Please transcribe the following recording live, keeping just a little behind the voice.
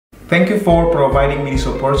Thank you for providing me this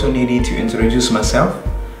opportunity to introduce myself.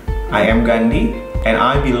 I am Gandi and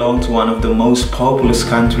I belong to one of the most populous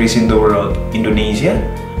countries in the world, Indonesia,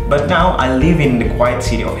 but now I live in the quiet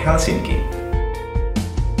city of Helsinki.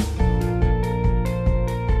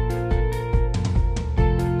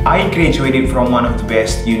 I graduated from one of the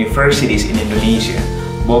best universities in Indonesia,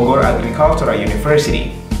 Bogor Agricultural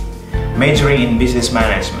University, majoring in business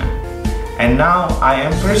management. And now I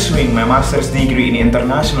am pursuing my master's degree in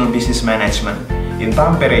international business management in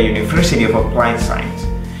Tampere University of Applied Science.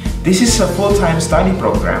 This is a full-time study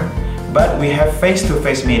program, but we have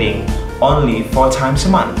face-to-face meeting only 4 times a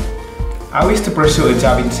month. I wish to pursue a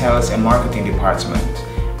job in sales and marketing department,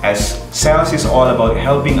 as sales is all about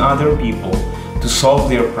helping other people to solve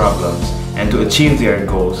their problems and to achieve their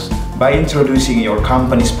goals by introducing your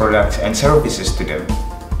company's products and services to them.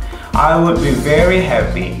 I would be very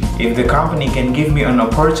happy if the company can give me an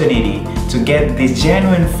opportunity to get this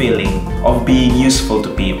genuine feeling of being useful to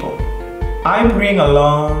people. I bring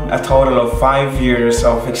along a total of 5 years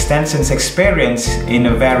of extensive experience in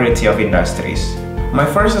a variety of industries. My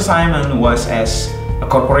first assignment was as a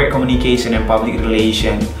corporate communication and public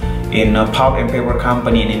relation in a pulp and paper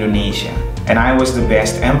company in Indonesia, and I was the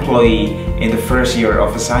best employee in the first year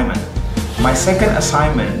of assignment. My second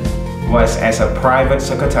assignment was as a private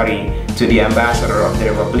secretary to the ambassador of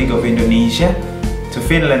the Republic of Indonesia to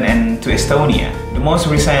Finland and to Estonia. The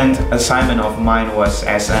most recent assignment of mine was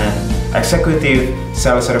as an executive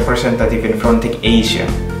sales representative in Frontic Asia.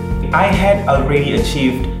 I had already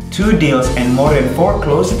achieved 2 deals and more than 4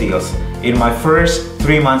 closed deals in my first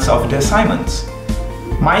 3 months of the assignments.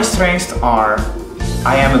 My strengths are: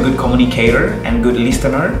 I am a good communicator and good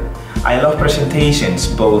listener. I love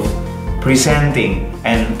presentations, both presenting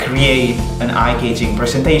and create an eye-catching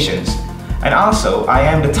presentations. And also, I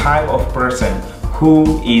am the type of person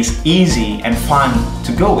who is easy and fun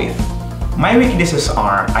to go with. My weaknesses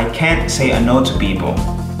are: I can't say a no to people.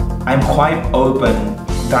 I'm quite open,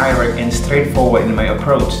 direct and straightforward in my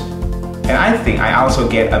approach. And I think I also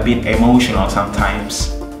get a bit emotional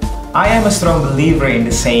sometimes. I am a strong believer in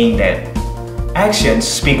the saying that actions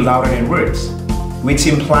speak louder than words, which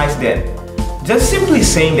implies that just simply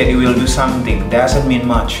saying that you will do something doesn't mean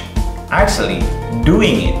much. Actually,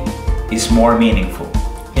 doing it is more meaningful.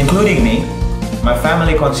 Including me, my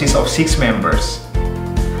family consists of 6 members.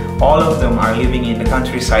 All of them are living in the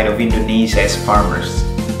countryside of Indonesia as farmers.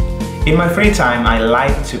 In my free time, I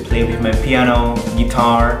like to play with my piano,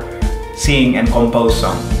 guitar, sing and compose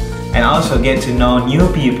songs, and also get to know new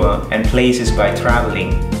people and places by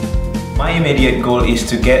traveling. My immediate goal is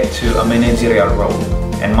to get to a managerial role,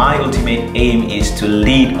 and my ultimate aim is to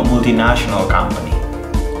lead a multinational company.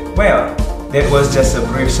 Well, that was just a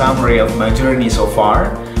brief summary of my journey so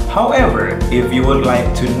far. However, if you would like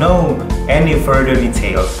to know any further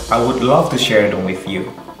details, I would love to share them with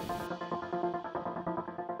you.